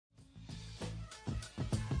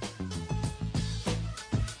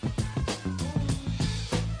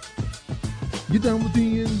Get down with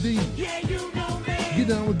D&D. Yeah, you know me. Get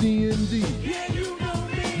down with D&D. Yeah, you know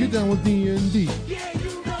me. Get down with D&D. Yeah,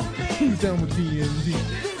 you know me. Who's down with D&D?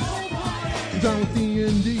 This whole party. Get down with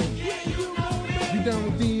D&D. Yeah, you know me. Get down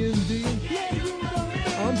with D&D. Yeah, you know me.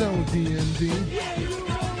 I'm down with D&D. Yeah, you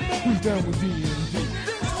know me. Who's down with D&D?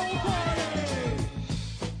 This whole party.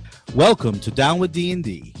 Welcome to Down with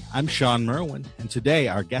D&D. I'm Sean Merwin, and today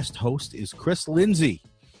our guest host is Chris Lindsay.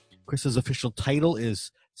 Chris's official title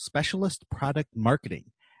is Specialist Product Marketing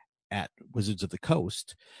at Wizards of the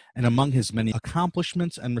Coast, and among his many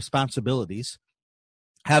accomplishments and responsibilities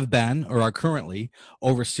have been or are currently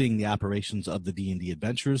overseeing the operations of the D&D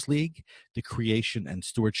Adventurers League, the creation and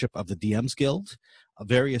stewardship of the DMs Guild,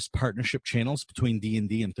 various partnership channels between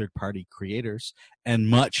D&D and third-party creators, and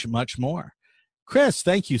much, much more. Chris,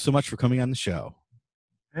 thank you so much for coming on the show.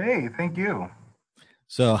 Hey, thank you.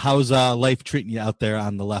 So how's life treating you out there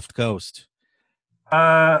on the left coast?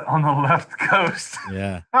 On the left coast.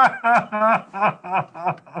 Yeah.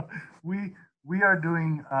 we are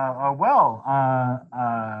doing well.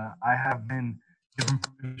 I have been given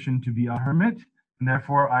permission to be a hermit, and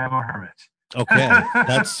therefore I am a hermit. Okay.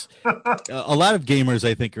 That's a lot of gamers,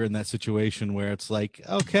 I think, are in that situation where it's like,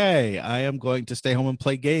 okay, I am going to stay home and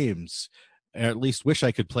play games, or at least wish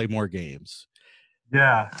I could play more games.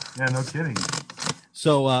 Yeah, no kidding.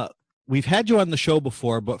 So we've had you on the show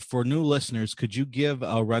before, but for new listeners, could you give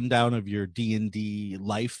a rundown of your D&D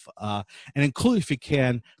life and include, if you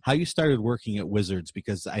can, how you started working at Wizards,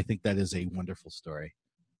 because I think that is a wonderful story.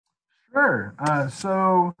 Sure.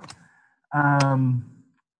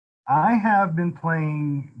 I have been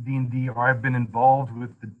playing D&D, or I've been involved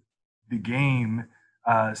with the game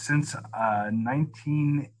since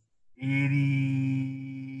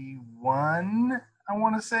 1981, I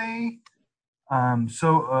want to say.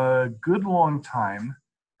 So a good long time.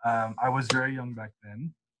 I was very young back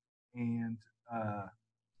then, and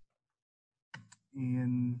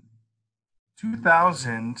in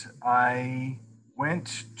 2000, I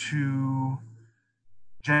went to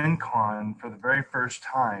Gen Con for the very first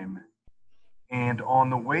time, and on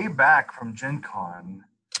the way back from Gen Con,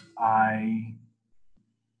 I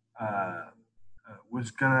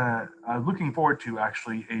was looking forward to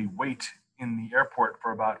actually a wait in the airport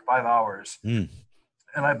for about 5 hours. And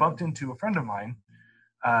I bumped into a friend of mine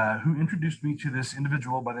who introduced me to this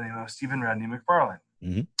individual by the name of Stephen Radney McFarlane.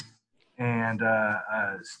 Mm-hmm. And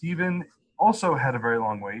Stephen also had a very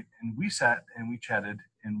long wait, and we sat and we chatted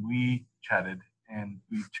and we chatted and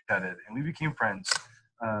we chatted and we became friends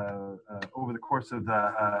over the course of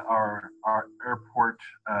our airport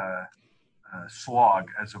slog,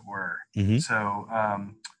 as it were. Mm-hmm. So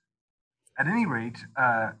at any rate,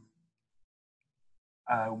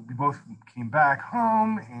 we both came back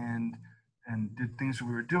home and did things that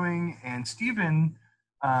we were doing. And Stephen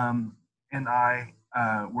and I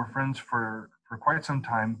were friends for quite some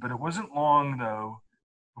time, but it wasn't long, though,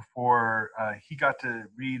 before he got to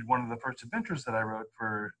read one of the first adventures that I wrote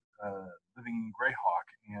for Living in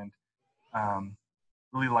Greyhawk, and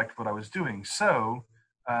really liked what I was doing. So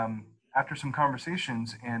after some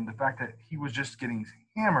conversations and the fact that he was just getting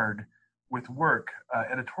hammered with work,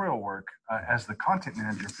 editorial work, as the content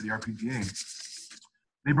manager for the RPGA,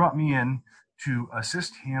 they brought me in to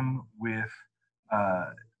assist him with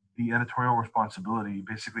the editorial responsibility,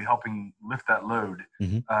 basically helping lift that load.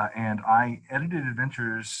 Mm-hmm. And I edited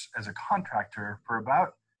adventures as a contractor for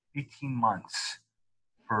about 18 months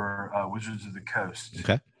for Wizards of the Coast.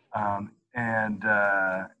 Okay. And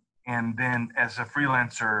then as a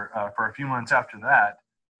freelancer for a few months after that.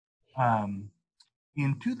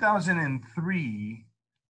 In 2003,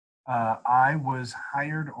 I was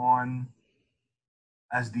hired on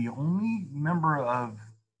as the only member of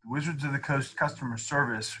Wizards of the Coast customer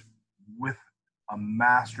service with a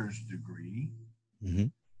master's degree.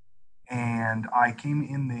 Mm-hmm. And I came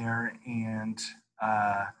in there and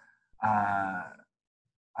I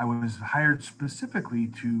was hired specifically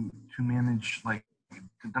to manage like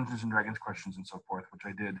the Dungeons and Dragons questions and so forth, which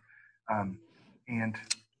I did. And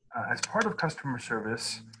as part of customer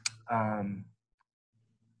service,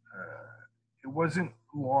 it wasn't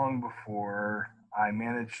long before I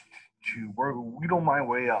managed to wheedle my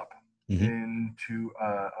way up Mm-hmm. into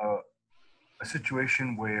a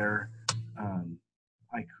situation where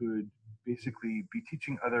I could basically be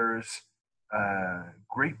teaching others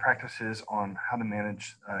great practices on how to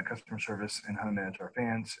manage customer service and how to manage our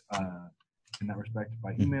fans in that respect,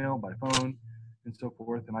 by email, by phone, and so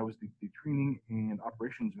forth. And I was the training and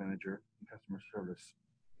operations manager in customer service,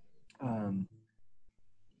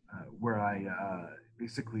 where I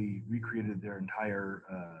basically recreated their entire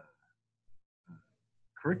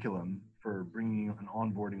curriculum for bringing and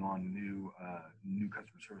onboarding on new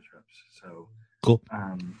customer service reps. So Cool.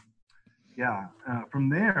 from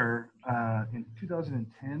there, in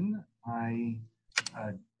 2010, I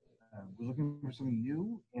was looking for something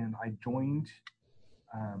new, and I joined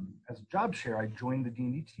as a job share. I joined the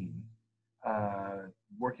D&D team,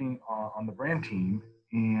 working on the brand team,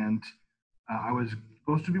 and I was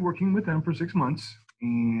supposed to be working with them for 6 months,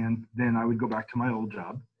 and then I would go back to my old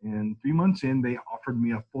job. And 3 months in, they offered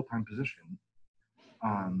me a full-time position.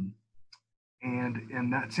 And in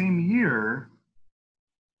that same year,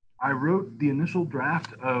 I wrote the initial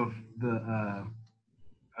draft of the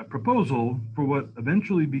a proposal for what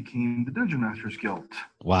eventually became the Dungeon Masters Guild.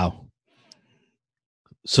 Wow.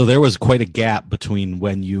 So there was quite a gap between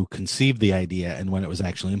when you conceived the idea and when it was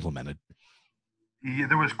actually implemented. Yeah,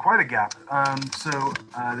 there was quite a gap.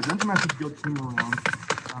 The Dungeon Masters Guild came around,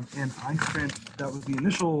 and that was the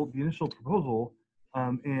initial proposal,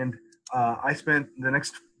 and I spent the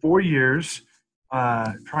next 4 years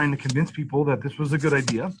trying to convince people that this was a good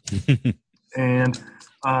idea. And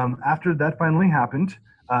after that finally happened,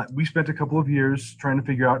 we spent a couple of years trying to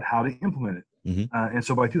figure out how to implement it. Mm-hmm. And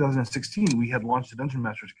so by 2016, we had launched the Dungeon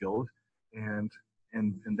Masters Guild, and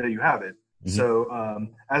there you have it. Mm-hmm. So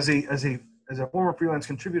as a former freelance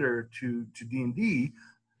contributor to D&D,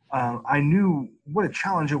 I knew what a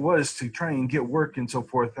challenge it was to try and get work and so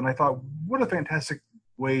forth. And I thought, what a fantastic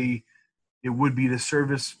way it would be to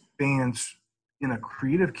service fans in a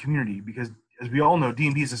creative community, because as we all know,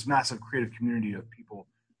 D&D is this massive creative community of people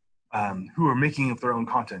who are making up their own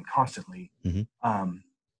content constantly. Mm-hmm.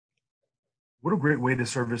 What a great way to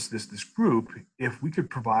service this group if we could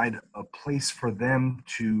provide a place for them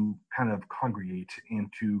to kind of congregate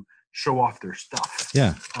and to show off their stuff.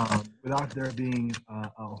 Yeah. Without there being a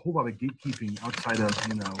whole lot of gatekeeping outside of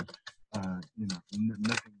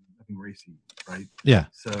nothing racy, right? Yeah.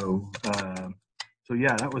 So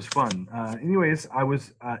yeah, that was fun. Anyways, I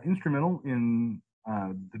was instrumental in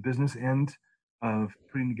the business end of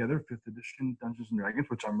putting together 5th edition Dungeons and Dragons,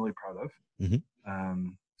 which I'm really proud of. Mm-hmm.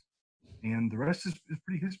 And the rest is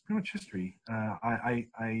pretty much history. I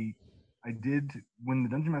did, when the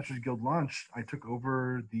Dungeon Masters Guild launched, I took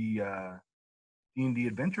over the D&D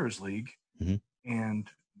Adventurers League, mm-hmm. and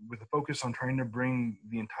with a focus on trying to bring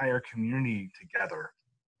the entire community together,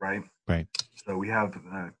 right? Right. So we have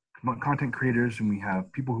content creators, and we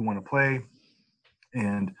have people who want to play,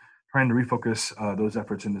 and trying to refocus those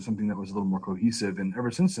efforts into something that was a little more cohesive. And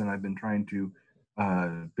ever since then, I've been trying to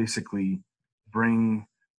basically bring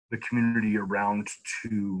the community around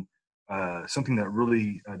to something that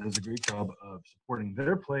really does a great job of supporting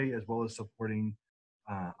their play, as well as supporting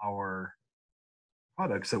our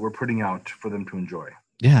products that we're putting out for them to enjoy.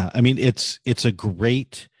 Yeah, I mean, it's a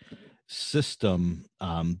great system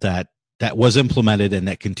that was implemented and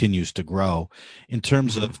that continues to grow in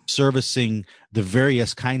terms Mm-hmm. of servicing the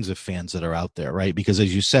various kinds of fans that are out there, right? Because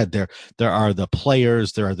as you said, there are the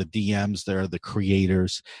players, there are the DMs, there are the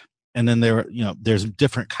creators. And then there's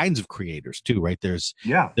different kinds of creators too, right? There's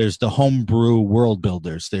the homebrew world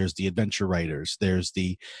builders, there's the adventure writers, there's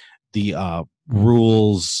the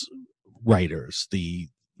rules writers,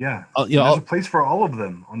 there's there's a place for all of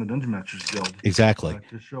them on the Dungeon Masters Guild. Exactly.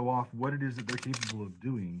 To show off what it is that they're capable of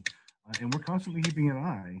doing, and we're constantly keeping an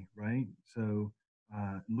eye, right? So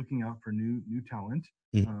looking out for new talent.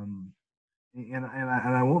 Mm-hmm. And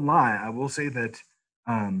I won't lie, I will say that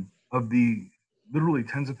of the literally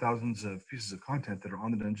tens of thousands of pieces of content that are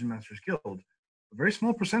on the Dungeon Masters Guild, a very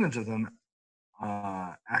small percentage of them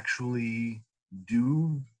actually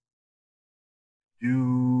do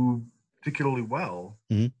particularly well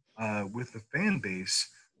mm-hmm. With the fan base.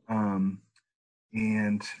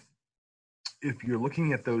 And if you're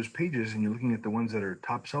looking at those pages and you're looking at the ones that are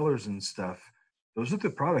top sellers and stuff, those are the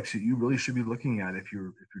products that you really should be looking at if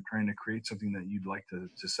you're trying to create something that you'd like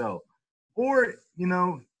to sell. Or,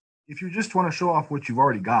 if you just want to show off what you've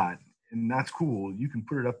already got, and that's cool, you can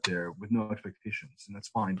put it up there with no expectations, and that's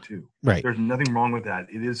fine too. Right. There's nothing wrong with that.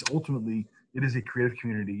 It is a creative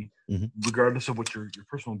community, mm-hmm. regardless of what your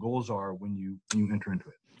personal goals are when you enter into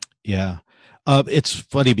it. Yeah. It's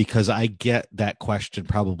funny because I get that question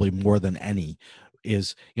probably more than any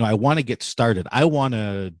is, I want to get started. I want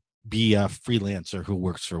to be a freelancer who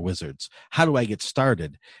works for Wizards. How do I get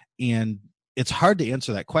started? And it's hard to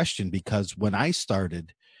answer that question because when I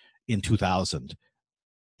started in 2000,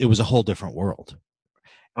 it was a whole different world.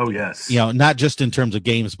 Oh, yes. Not just in terms of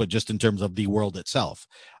games, but just in terms of the world itself.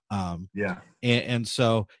 And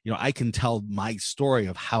so, I can tell my story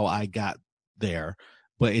of how I got there,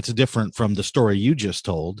 but it's different from the story you just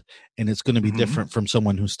told. And it's going to be mm-hmm. different from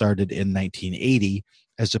someone who started in 1980,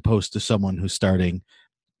 as opposed to someone who's starting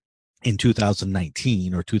in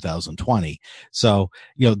 2019 or 2020. So,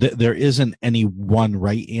 there isn't any one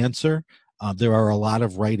right answer. There are a lot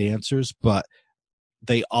of right answers, but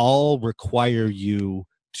they all require you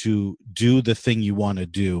to do the thing you want to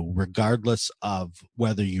do, regardless of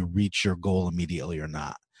whether you reach your goal immediately or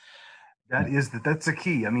not. That's the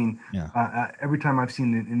key. I mean, Yeah. every time I've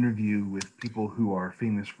seen an interview with people who are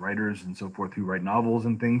famous writers and so forth, who write novels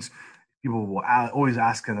and things, people will always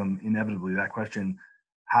ask them inevitably that question: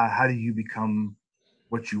 how do you become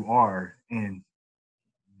what you are? And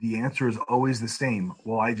the answer is always the same.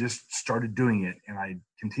 Well, I just started doing it, and I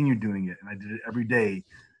continued doing it, and I did it every day,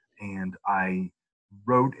 and I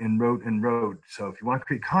wrote and wrote and wrote. So if you want to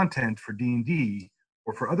create content for D&D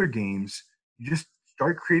or for other games, you just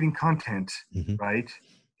start creating content, Mhm. right?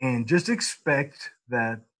 And just expect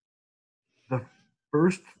that the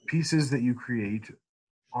first pieces that you create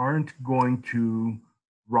aren't going to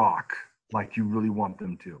rock like you really want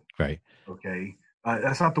them to. Right. Okay,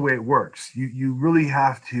 that's not the way it works. You really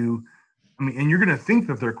have to. I mean, and you're going to think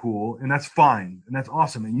that they're cool, and that's fine, and that's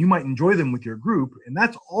awesome, and you might enjoy them with your group, and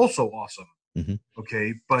that's also awesome. Mhm.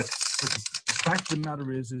 Okay, but the fact of the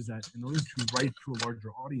matter is that in order to write to a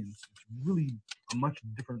larger audience, it's really a much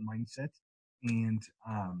different mindset, and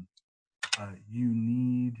you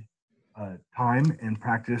need time and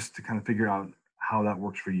practice to kind of figure out how that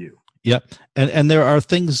works for you. Yep. And there are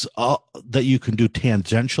things that you can do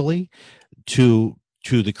tangentially to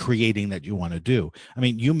the creating that you want to do. I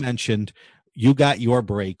mean, you mentioned you got your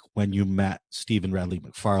break when you met Stephen Radley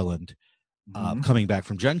McFarland Mhm. coming back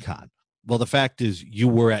from Gen Con. Well, the fact is you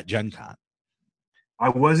were at Gen Con. I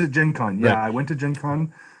was at Gen Con. Right. Yeah, I went to Gen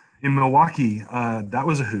Con in Milwaukee. That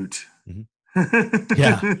was a hoot. Mhm.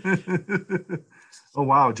 Yeah. Oh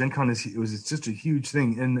wow, Gen Con was such a huge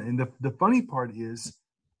thing. And the funny part is,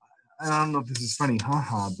 I don't know if this is funny,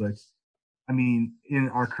 haha, but I mean, in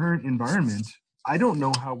our current environment, I don't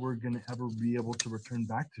know how we're gonna ever be able to return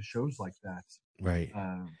back to shows like that, Right.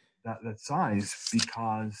 that size,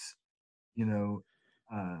 because you know,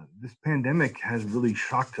 this pandemic has really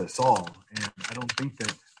shocked us all. And I don't think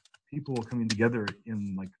that people coming together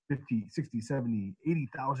in like 50, 60, 70,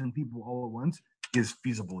 80,000 people all at once is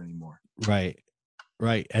feasible anymore. Right.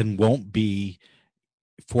 Right. And won't be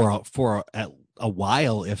for a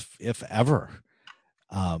while, if ever.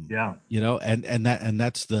 Yeah. And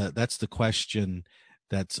that's the question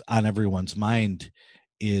that's on everyone's mind,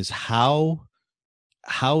 is how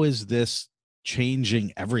is this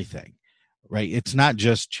changing everything? Right. It's not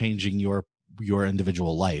just changing your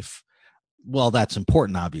individual life. Well, that's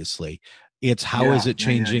important, obviously. It's how is Yeah. it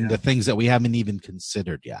changing the things that we haven't even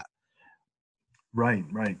considered yet? Right.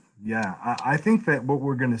 Right. Yeah. I think that what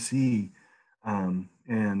we're going to see, and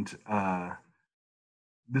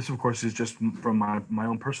this, of course, is just from my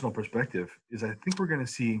own personal perspective, is I think we're going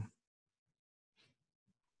to see,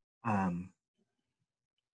 um,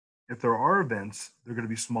 if there are events, they're going to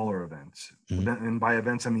be smaller events. Mhm. And by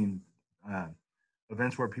events, I mean uh,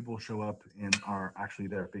 events where people show up and are actually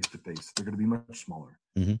there face to face. They're going to be much smaller.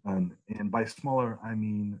 Mhm. And by smaller, I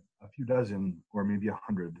mean a few dozen or maybe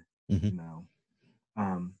 100. Mhm. You know,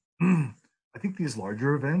 I think these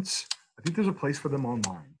larger events, I think there's a place for them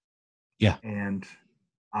online. Yeah. And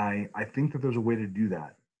I think that there's a way to do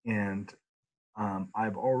that. And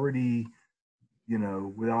I've already,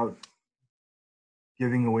 without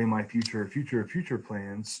giving away my future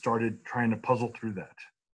plans, started trying to puzzle through that.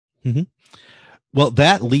 Mhm. Well,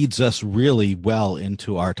 that leads us really well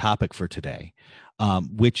into our topic for today,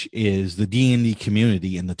 which is the D&D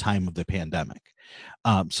community in the time of the pandemic.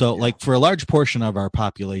 So, Yeah. like, for a large portion of our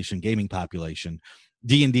population, gaming population,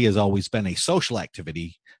 D&D has always been a social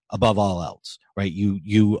activity above all else, right?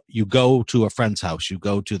 You go to a friend's house, you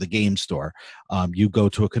go to the game store, you go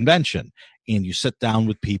to a convention, and you sit down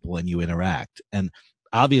with people and you interact. And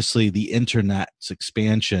obviously, the internet's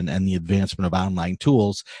expansion and the advancement of online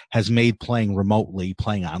tools has made playing remotely,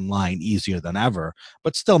 playing online easier than ever.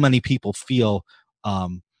 But still, many people feel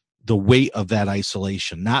the weight of that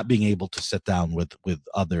isolation, not being able to sit down with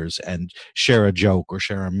others and share a joke or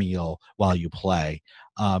share a meal while you play.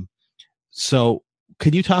 So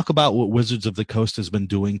can you talk about what Wizards of the Coast has been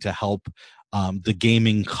doing to help the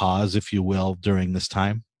gaming cause, if you will, during this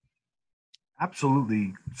time?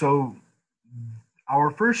 Absolutely. So,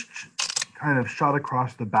 our first kind of shot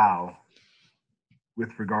across the bow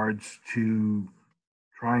with regards to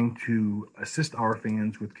trying to assist our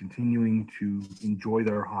fans with continuing to enjoy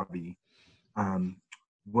their hobby, um,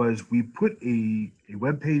 was we put a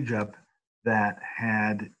web page up that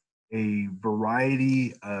had a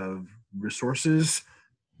variety of resources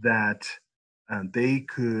that they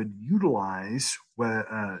could utilize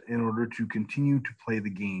in order to continue to play the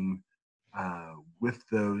game with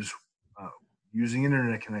those using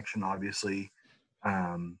internet connection, obviously,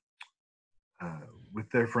 um, with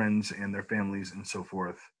their friends and their families and so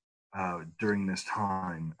forth during this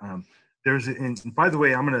time. And by the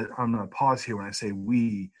way, I'm gonna pause here when I say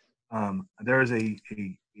we. There is a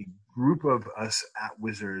group of us at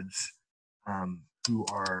Wizards who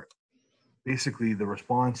are basically the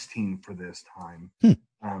response team for this time.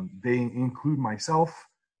 They include myself.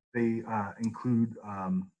 They include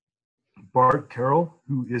Bart Carroll,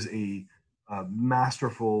 who is a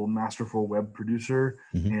masterful web producer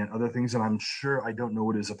and other things. And I'm sure I don't know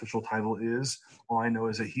what his official title is. All I know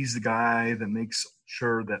is that he's the guy that makes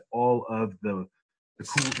sure that all of the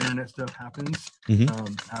cool internet stuff happens. And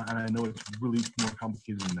I know it's really more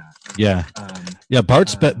complicated than that. Yeah.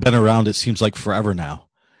 Bart's been around, it seems like forever now.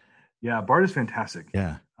 Yeah, Bart is fantastic.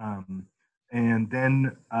 Yeah. And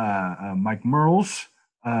then Mike Merles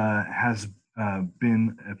has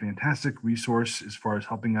been a fantastic resource as far as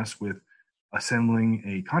helping us with assembling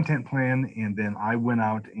a content plan. And then I went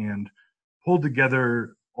out and pulled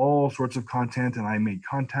together all sorts of content, and I made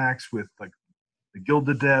contacts with like the Guild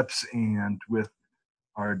Adepts and with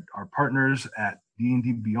our partners at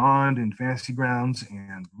D&D Beyond and Fantasy Grounds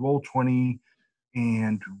and Roll20,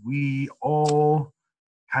 and we all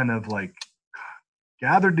kind of like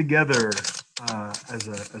gathered together as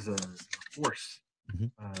a force,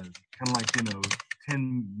 kind of like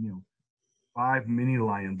 5 mini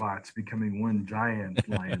lion bots becoming one giant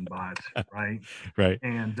lion bot, right? Right.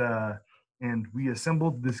 And we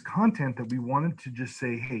assembled this content that we wanted to just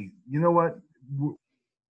say, hey, you know what?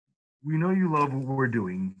 We know you love what we're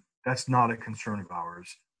doing. That's not a concern of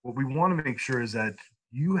ours. What we want to make sure is that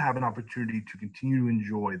you have an opportunity to continue to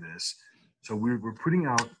enjoy this. So we're putting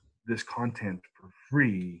out this content for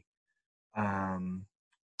free,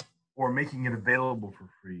 or making it available for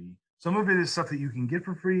free. Some of it is stuff that you can get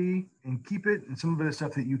for free and keep it, and some of it is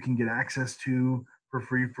stuff that you can get access to for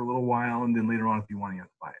free for a little while, and then later on, if you want, you have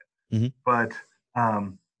to buy it. But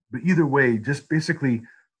either way, just basically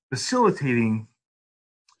facilitating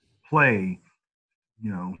play,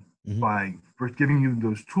 by first giving you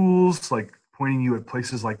those tools, like pointing you at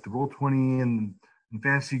places like the Roll20 and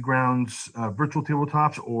Fantasy Grounds virtual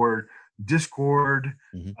tabletops, or Discord,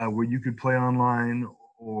 where you could play online,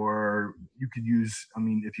 or you could use,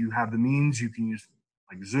 if you have the means, you can use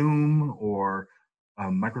like Zoom or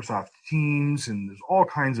Microsoft Teams, and there's all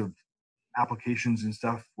kinds of applications and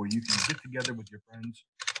stuff where you can get together with your friends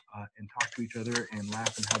and talk to each other and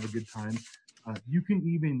laugh and have a good time. You can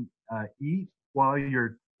even eat while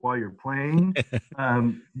you're playing,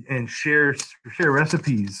 and share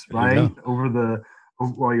recipes, right?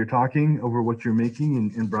 While you're talking over what you're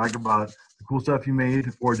making, and brag about the cool stuff you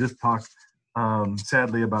made, or just talk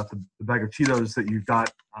sadly about the bag of Cheetos that you've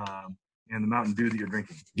got and the Mountain Dew that you're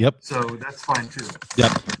drinking. Yep. So that's fine too.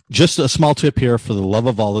 Yep. Just a small tip here: for the love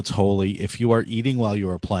of all that's holy, if you are eating while you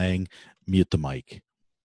are playing, mute the mic.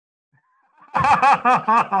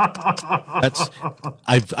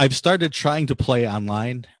 I've started trying to play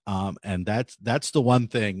online, and that's the one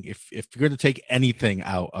thing. If you're going to take anything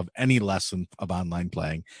out of any lesson of online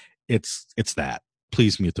playing, it's that.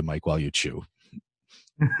 Please mute the mic while you chew.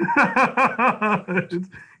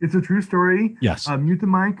 It's a true story. Yes. Mute the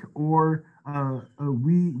mic, or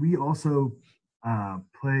we also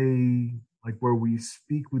play like where we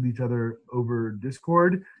speak with each other over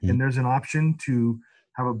Discord, and there's an option to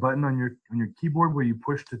have a button on your keyboard where you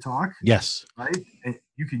push to talk. Yes. Right? And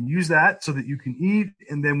you can use that so that you can eat,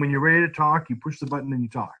 and then when you're ready to talk, you push the button and you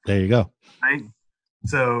talk. There you go. Right?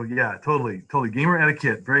 So yeah, totally. Gamer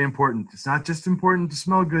etiquette, very important. It's not just important to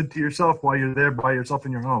smell good to yourself while you're there by yourself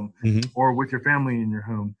in your home or with your family in your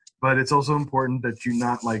home, but it's also important that you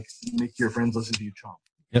not like make your friends listen to you chomp.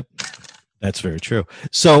 Yep. That's very true.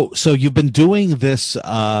 So you've been doing this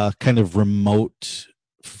kind of remote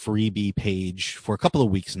freebie page for a couple of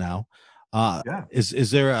weeks now. Is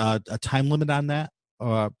there a time limit on that,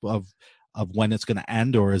 of when it's going to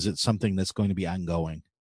end, or is it something that's going to be ongoing?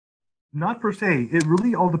 Not per se. It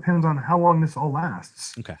really all depends on how long this all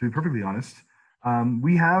lasts. Okay. To be perfectly honest,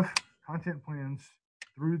 we have content plans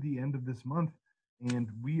through the end of this month, and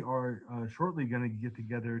we are shortly going to get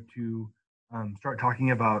together to start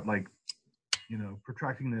talking about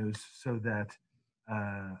protracting those so that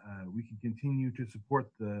we can continue to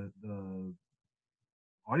support the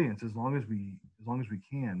audience as long as we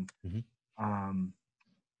can,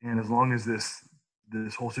 and as long as this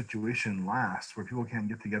whole situation lasts, where people can't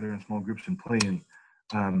get together in small groups and play. And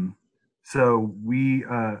so we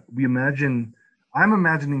imagine. I'm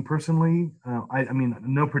imagining personally. I mean,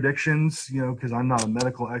 no predictions, because I'm not a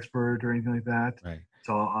medical expert or anything like that. Right.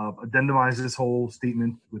 So I'll addendamize this whole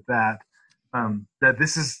statement with that. that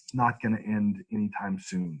this is not going to end anytime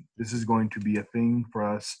soon. This is going to be a thing for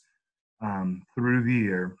us through the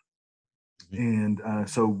year. And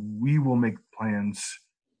so we will make plans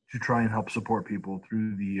to try and help support people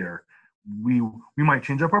through the year. We might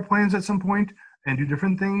change up our plans at some point and do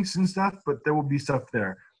different things and stuff, but there will be stuff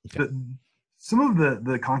there. Okay. Some of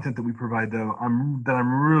the content that we provide, though, I'm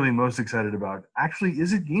really most excited about actually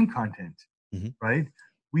isn't game content, Mhm. right?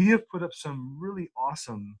 We have put up some really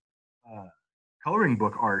awesome coloring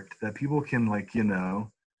book art that people can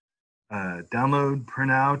download,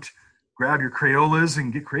 print out, grab your Crayolas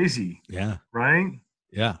and get crazy, Yeah. right?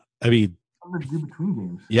 Yeah. I mean, Something to do between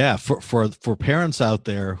games. yeah, for parents out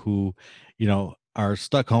there who, are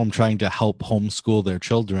stuck home trying to help homeschool their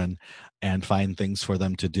children and find things for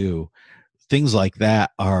them to do, things like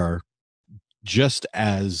that are just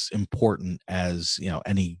as important as,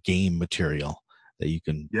 any game material that you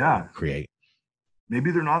can Yeah. create.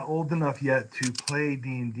 Maybe they're not old enough yet to play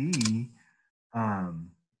D&D,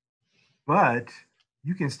 but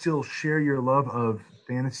you can still share your love of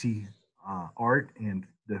fantasy art and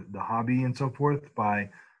the hobby and so forth by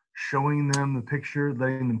showing them the picture,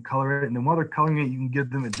 letting them color it, and then while they're coloring it, you can give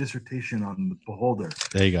them a dissertation on the beholder.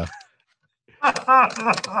 There you go.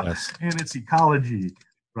 Yes. And its ecology,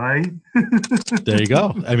 right? There you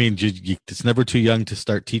go. I mean, it's never too young to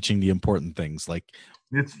start teaching the important things, like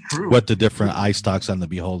It's true. what the different eye stalks on the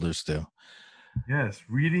beholders do. Yes,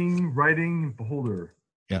 reading, writing, beholder.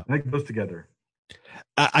 Yeah. That goes together.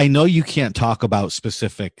 I know you can't talk about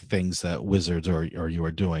specific things that Wizards or you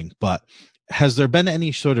are doing, but has there been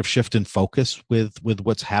any sort of shift in focus with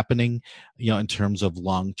what's happening, in terms of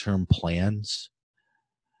long-term plans?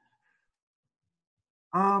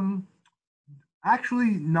 Actually,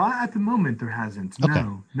 not at the moment. There hasn't. Okay.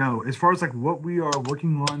 No. As far as like what we are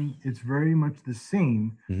working on, it's very much the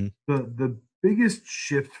same. Mhm. The biggest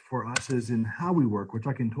shift for us is in how we work, which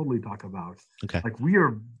I can totally talk about. Okay. Like we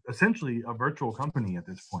are essentially a virtual company at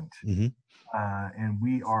this point, Mhm. and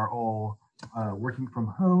we are all working from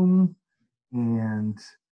home, and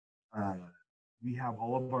we have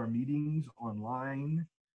all of our meetings online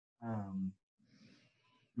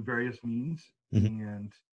through various means, Mhm.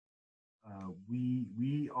 and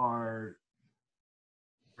we are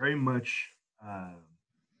very much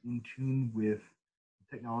in tune with the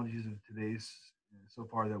technologies of today's so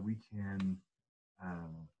far that we can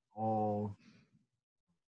all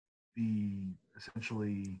be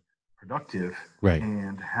essentially productive Right.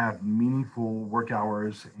 and have meaningful work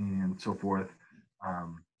hours and so forth,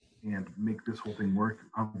 and make this whole thing work.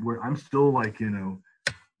 I'm still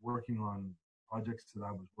working on projects that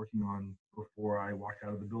I was working on before I walked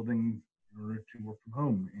out of the building in order to work from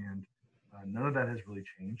home, and none of that has really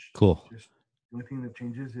changed. Cool. Just the only thing that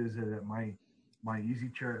changes is that my easy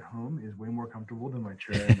chair at home is way more comfortable than my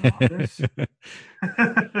chair in the office.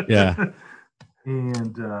 Yeah.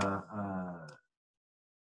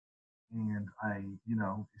 And I,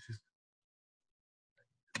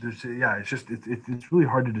 it's just it's really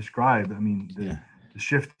hard to describe. I mean, Yeah. the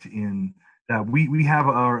shift in that we have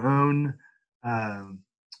our own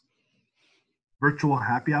virtual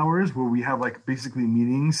happy hours where we have like basically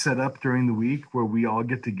meetings set up during the week where we all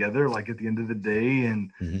get together like at the end of the day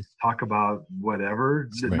and Mhm. talk about whatever,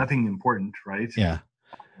 Right. nothing important, right? Yeah.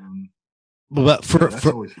 Um, But that's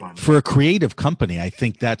always fun. for a creative company, I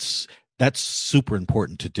think that's super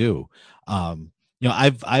important to do.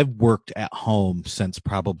 I've worked at home since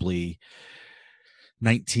probably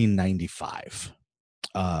 1995,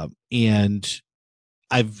 and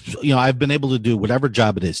I've been able to do whatever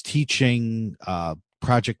job it is: teaching,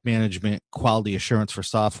 project management, quality assurance for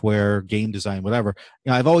software, game design, whatever.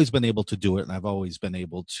 I've always been able to do it, and I've always been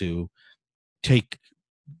able to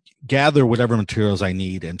gather whatever materials I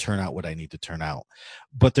need and turn out what I need to turn out.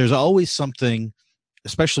 But there's always something,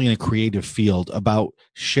 especially in a creative field, about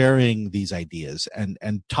sharing these ideas and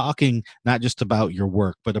talking not just about your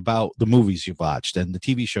work, but about the movies you've watched and the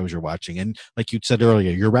TV shows you're watching. And like you said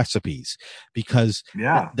earlier, your recipes, because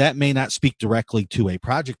that may not speak directly to a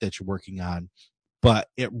project that you're working on, but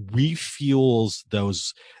it refuels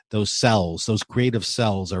those cells. Those creative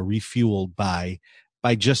cells are refueled by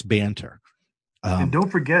just banter. And don't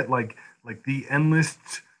forget, like the endless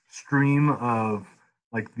stream of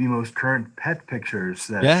like the most current pet pictures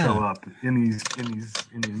that show up in these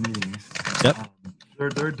meetings. Yep.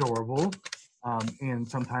 They're adorable, and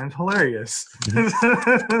sometimes hilarious.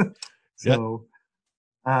 So,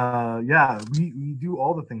 we do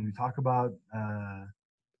all the things. We talk about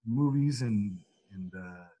movies and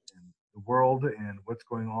the world and what's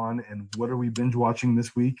going on and what are we binge watching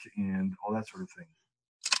this week and all that sort of thing.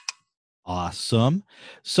 Awesome.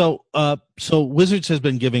 So, so Wizards has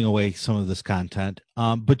been giving away some of this content,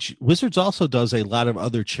 but Wizards also does a lot of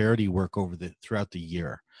other charity work throughout the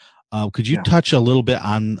year. Could you Yeah. touch a little bit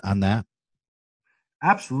on that?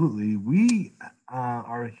 Absolutely. We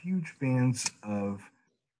are huge fans of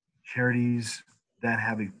charities that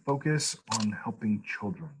have a focus on helping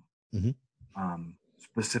children, Mhm.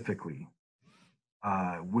 specifically,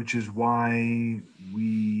 which is why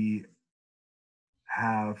we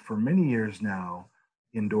have for many years now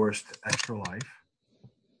endorsed Extra Life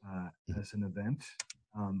as an event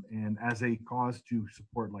and as a cause to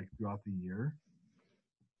support like throughout the year.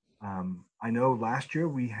 I know last year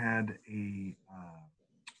we had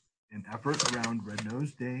an effort around Red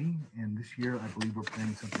Nose Day, and this year I believe we're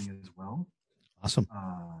planning something as well Awesome.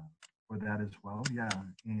 for that as well. Yeah,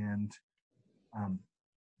 and um,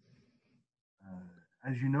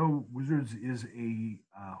 as you know, Wizards is a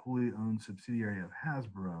wholly owned subsidiary of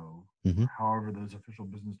Hasbro, Mhm. however those official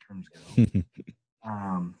business terms go.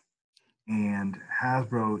 And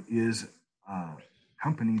Hasbro is a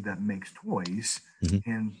company that makes toys, Mhm.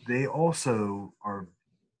 and they also are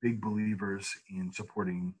big believers in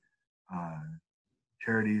supporting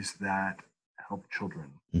charities that help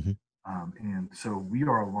children. Mhm. And so we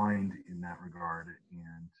are aligned in that regard,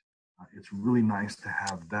 and it's really nice to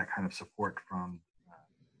have that kind of support from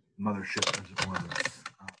mothership, as it was.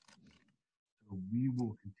 So we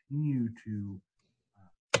will continue to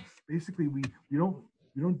basically we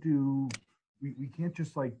can't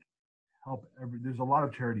just like help there's a lot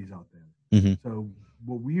of charities out there. Mhm. So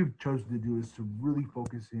what we've chosen to do is to really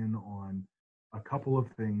focus in on a couple of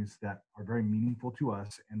things that are very meaningful to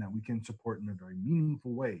us and that we can support in a very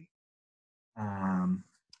meaningful way, um,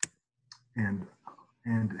 and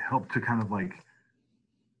help to kind of like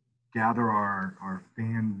gather our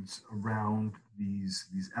fans around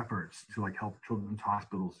these efforts to like help children's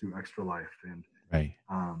hospitals through Extra Life and Right.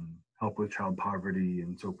 help with child poverty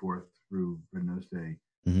and so forth through Red Nose Day,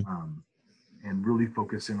 Mhm. and really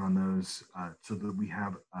focus in on those so that we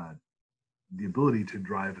have the ability to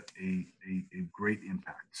drive a great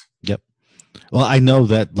impact. Yep. Well, I know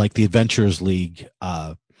that like the Adventurers League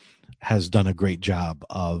has done a great job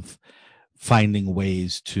of finding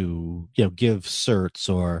ways to give certs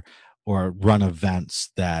or run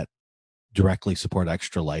events that directly support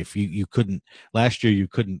Extra Life. You couldn't last year. You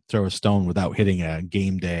couldn't throw a stone without hitting a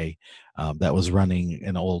game day that was running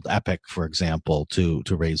an old Epic, for example, to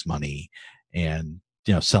raise money and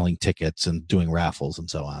selling tickets and doing raffles and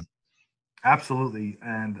so on. Absolutely,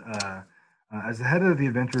 and as the head of the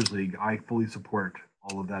Adventurers League, I fully support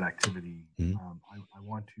all of that activity. Mhm. I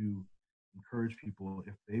want to encourage people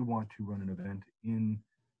if they want to run an event in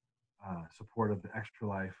support of the Extra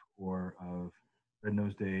Life or of Red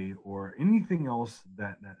Nose Day or anything else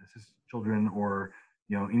that assists children or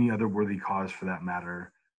any other worthy cause for that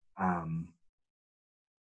matter. Um,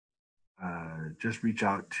 just reach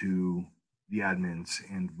out to the admins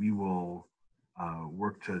and we will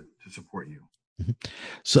work to support you.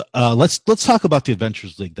 So let's talk about the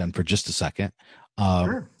Adventurers League then for just a second.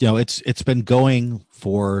 Sure. It's been going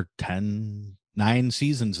for 9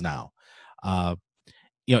 seasons now.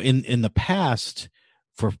 In the past,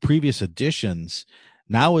 for previous editions,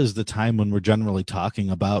 now is the time when we're generally talking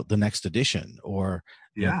about the next edition or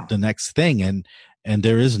the next thing, and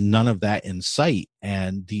there is none of that in sight.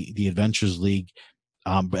 And the Adventurers League,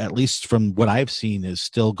 at least from what I've seen, is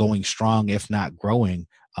still going strong, if not growing,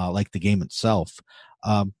 like the game itself.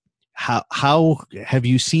 How have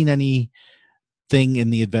you seen anything in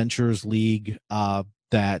the Adventurers League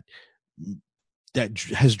that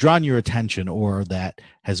has drawn your attention or that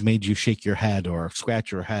has made you shake your head or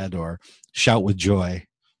scratch your head or shout with joy?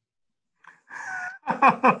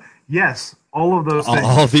 Yes, all of those things.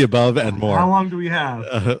 All of the above and more. How long do we have?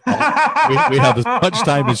 We have as much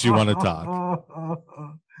time as you want to talk.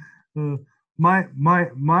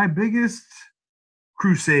 My biggest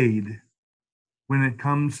crusade when it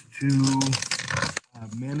comes to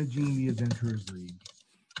managing the Adventurers League,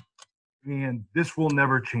 and this will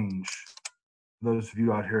never change. Those of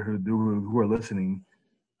you out here who are listening,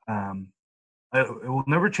 it will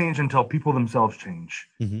never change until people themselves change.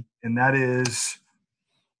 Mm-hmm. And that is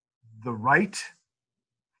the right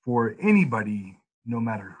for anybody, no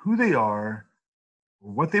matter who they are,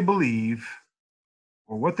 or what they believe,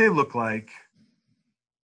 or what they look like,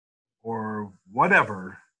 or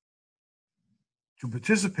whatever, to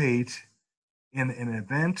participate in an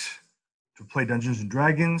event, to play Dungeons and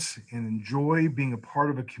Dragons, and enjoy being a part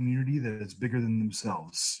of a community that is bigger than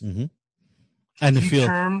themselves. Mm-hmm. And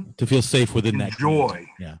to feel safe within that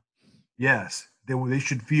community. Yeah. Yes, they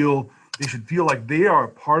should feel like they are a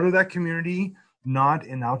part of that community, not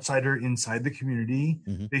an outsider inside the community.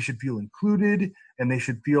 Mhm. They should feel included, and they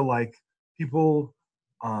should feel like people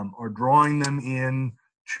are drawing them in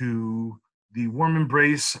to the warm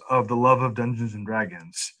embrace of the love of Dungeons and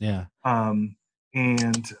Dragons, Yeah. and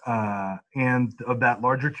of that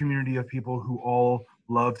larger community of people who all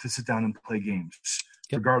love to sit down and play games,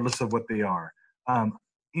 Yep. regardless of what they are.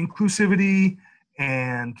 Inclusivity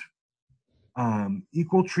and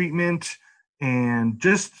equal treatment, and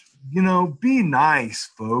just be nice,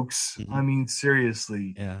 folks. Mhm. I mean,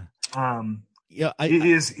 seriously. Yeah. It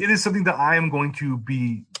is something that I am going to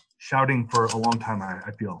be shouting for a long time.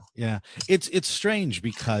 I feel. Yeah, it's strange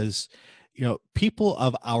because people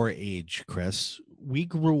of our age, Chris, we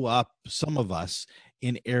grew up, some of us,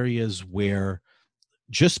 in areas where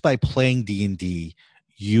just by playing D&D,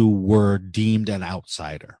 you were deemed an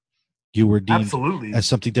outsider. You were deemed Absolutely as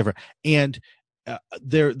something different. And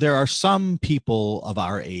there are some people of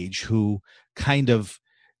our age who kind of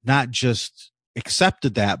not just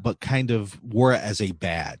accepted that, but kind of wore it as a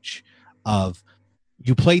badge of,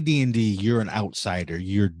 you play D&D, you're an outsider,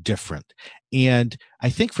 you're different. And I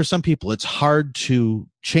think for some people, it's hard to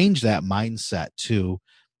change that mindset to,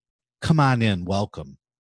 come on in, welcome.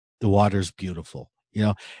 The water's beautiful,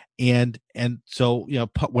 and so,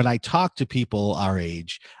 when I talk to people our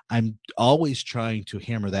age, I'm always trying to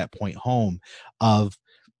hammer that point home of,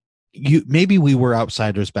 maybe we were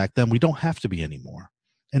outsiders back then. We don't have to be anymore.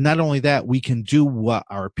 And not only that, we can do what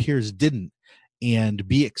our peers didn't and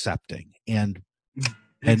be accepting and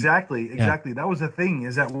exactly. That was the thing,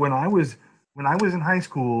 is that when I was in high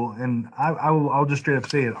school, and I'll just straight up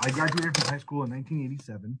say it, I graduated from high school in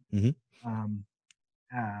 1987,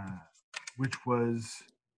 which was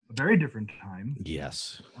a very different time.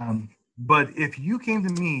 Yes. But if you came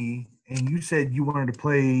to me and you said you wanted to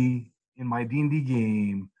play in my D&D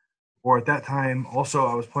game, or at that time also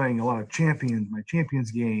I was playing a lot of my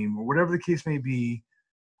Champions game, or whatever the case may be,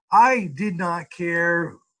 I did not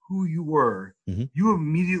care who you were. Mhm. You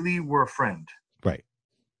immediately were a friend. Right.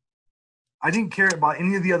 I didn't care about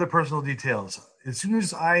any of the other personal details. As soon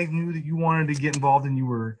as I knew that you wanted to get involved and you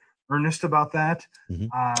were earnest about that, Mhm.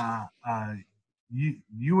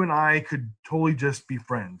 you and I could totally just be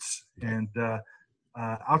friends. And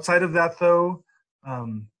outside of that, though,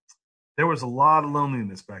 there was a lot of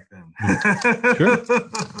loneliness back then. Sure.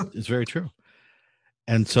 It's very true.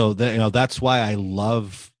 And so that's why I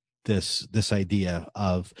love this idea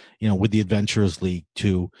of, with the Adventurers League,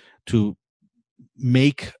 to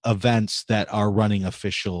make events that are running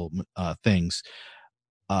official things,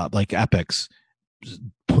 like epics,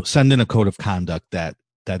 send in a code of conduct that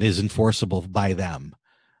is enforceable by them,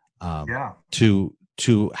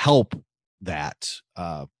 to help that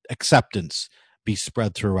acceptance be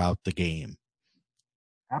spread throughout the game.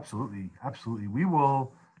 Absolutely. We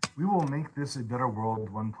will make this a better world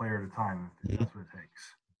one player at a time, if that's what it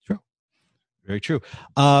takes. True. Very true.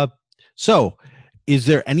 So is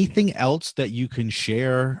there anything else that you can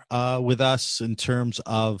share with us in terms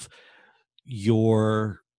of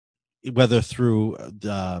your, whether through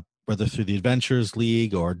the Adventurers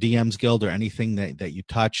League or DM's Guild, or anything that you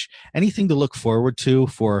touch, anything to look forward to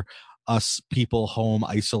for us people home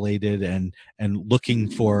isolated and looking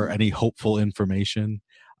for any hopeful information?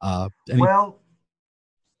 Well,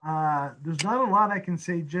 there's not a lot I can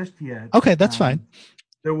say just yet. Okay, that's fine.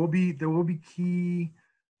 There will be key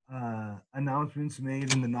announcements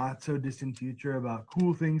made in the not so distant future about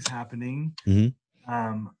cool things happening.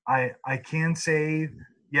 Mm-hmm. I can say,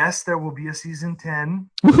 yes, there will be a season 10.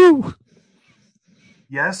 Woohoo!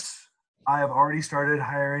 Yes, I have already started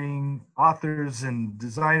hiring authors and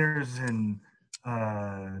designers and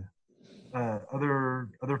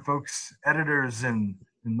other folks, editors and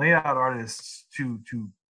layout artists to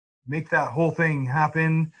make that whole thing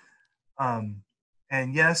happen.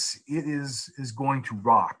 And yes, it is going to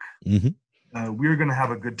rock. Mm-hmm. We're going to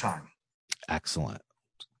have a good time. Excellent.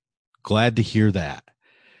 Glad to hear that.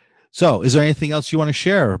 So, is there anything else you want to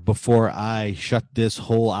share before I shut this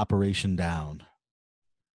whole operation down?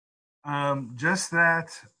 Just that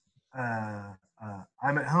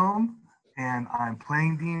I'm at home and I'm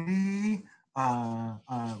playing D&D.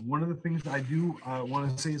 One of the things I do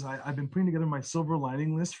want to say is I've been putting together my silver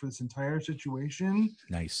lining list for this entire situation.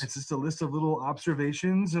 Nice. It's just a list of little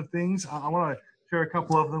observations of things. I want to share a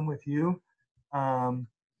couple of them with you. One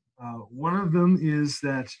of them is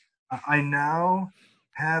that I now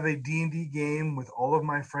have a D&D game with all of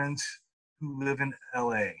my friends who live in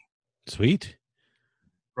LA. Sweet.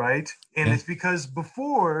 Right? And It's because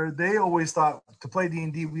before they always thought to play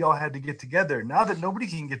D&D we all had to get together. Now that nobody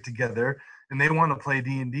can get together and they want to play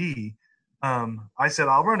D&D, I said,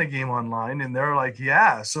 I'll run a game online. And they're like,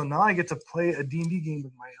 yeah. So now I get to play a D&D game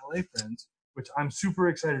with my LA friends, which I'm super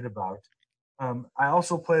excited about. I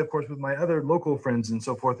also play, of course, with my other local friends and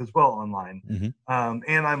so forth as well online.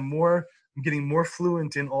 And I'm getting more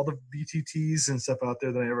fluent in all the VTTs and stuff out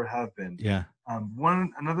there than I ever have been. Yeah.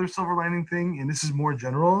 Another silver lining thing, and this is more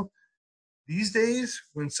general, these days,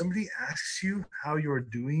 when somebody asks you how you're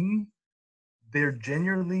doing, they're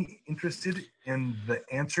genuinely interested in the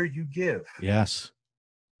answer you give. Yes.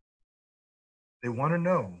 They want to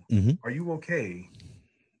know, are you okay?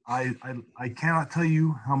 I cannot tell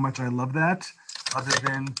you how much I love that, other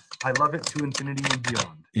than I love it to infinity and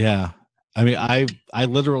beyond. Yeah. I mean, I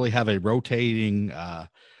literally have a rotating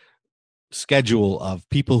schedule of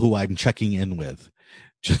people who I'm checking in with,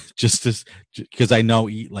 just because I know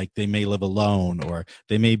like they may live alone, or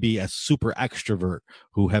they may be a super extrovert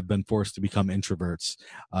who have been forced to become introverts.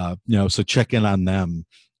 So check in on them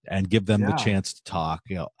and give them the chance to talk.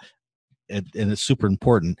 And it's super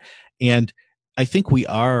important. And I think we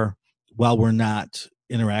are, while we're not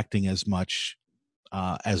interacting as much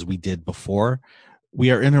as we did before, we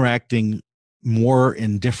are interacting more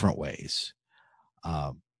in different ways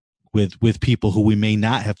with people who we may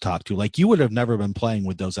not have talked to. Like, you would have never been playing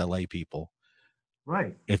with those LA people,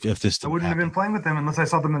 right? If this I wouldn't have been playing with them unless I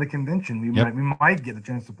saw them at a convention. We might get a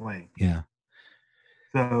chance to play. Yeah.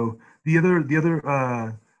 So the other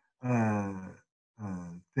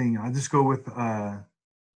thing, I'll just go with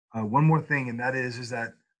one more thing, and that is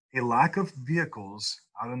that a lack of vehicles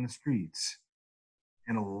out on the streets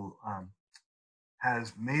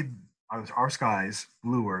has made our skies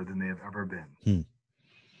bluer than they have ever been.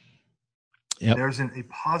 Yep. There's a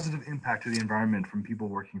positive impact to the environment from people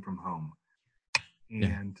working from home.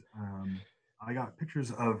 And I got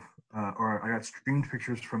pictures of, or I got streamed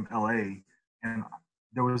pictures from LA, and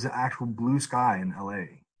there was an actual blue sky in LA.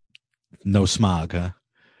 No smog, huh?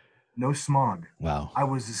 No smog. Wow. I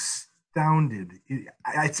was astounded.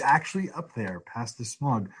 It's actually up there past the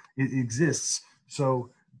smog. It exists.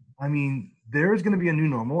 So, I mean, there's going to be a new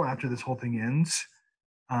normal after this whole thing ends.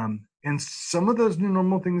 And some of those new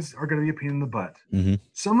normal things are going to be a pain in the butt.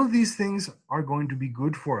 Some of these things are going to be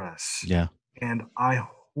good for us. Yeah. And I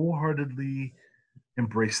wholeheartedly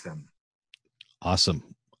embrace them.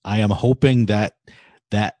 Awesome. I am hoping that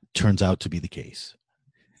turns out to be the case.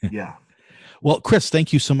 Yeah. Well, Chris,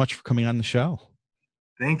 thank you so much for coming on the show.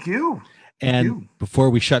 Thank you. And before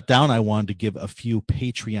we shut down, I wanted to give a few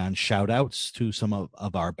Patreon shout outs to some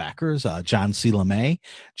of our backers, John C. LeMay,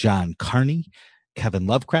 John Carney, Kevin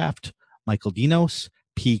Lovecraft, Michael Dinos,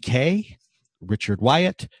 PK, Richard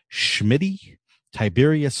Wyatt, Schmitty,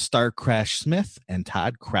 Tiberius Star Crash Smith, and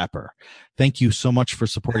Todd Crapper. Thank you so much for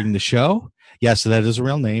supporting the show. Yes, that is a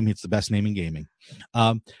real name. It's the best name in gaming.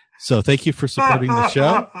 So thank you for supporting the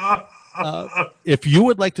show. If you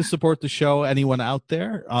would like to support the show, anyone out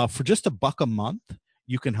there, for just $1 a month,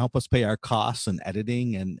 you can help us pay our costs and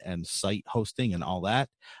editing and site hosting and all that.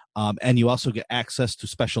 And you also get access to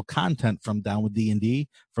special content from Down with D&D,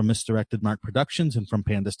 from Misdirected Mark Productions, and from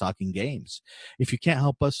Pandas Talking Games. If you can't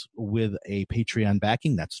help us with a Patreon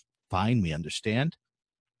backing, that's fine. We understand.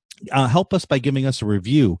 Help us by giving us a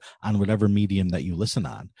review on whatever medium that you listen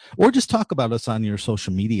on, or just talk about us on your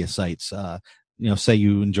social media sites. Say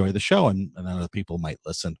you enjoy the show and other people might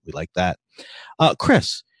listen. We like that.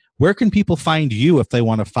 Chris, where can people find you if they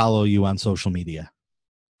want to follow you on social media?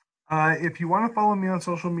 If you want to follow me on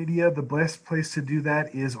social media, the best place to do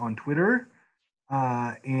that is on Twitter.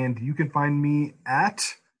 And you can find me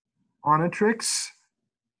at Onnatrix,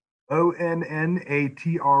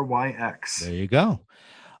 ONNATRYX. There you go.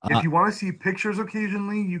 If you want to see pictures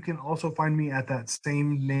occasionally, you can also find me at that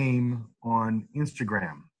same name on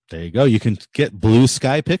Instagram. There you go. You can get blue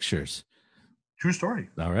sky pictures. True story.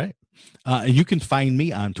 All right. And you can find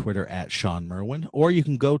me on Twitter at Sean Merwin, or you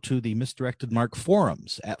can go to the Misdirected Mark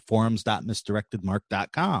forums at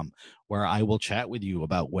forums.misdirectedmark.com, where I will chat with you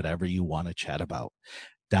about whatever you want to chat about.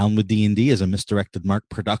 Down with D&D is a Misdirected Mark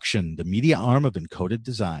production, the media arm of Encoded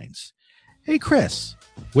Designs. Hey, Chris,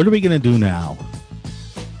 what are we going to do now?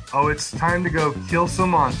 Oh, it's time to go kill some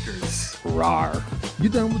monsters. Rawr.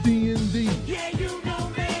 Get down with D&D. Yeah, you know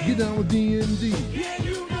me. Get down with D&D. Yeah,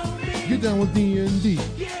 you know me. Get down with D&D.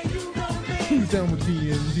 Yeah, you know me. Who's down with D&D?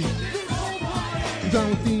 This whole party. You down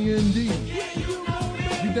with D&D? Yeah, you know me.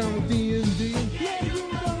 You down with D&D? Yeah,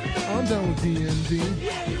 you know me. I'm down with D&D.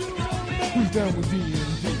 Yeah, you know me. Who's down with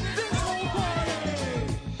D&D?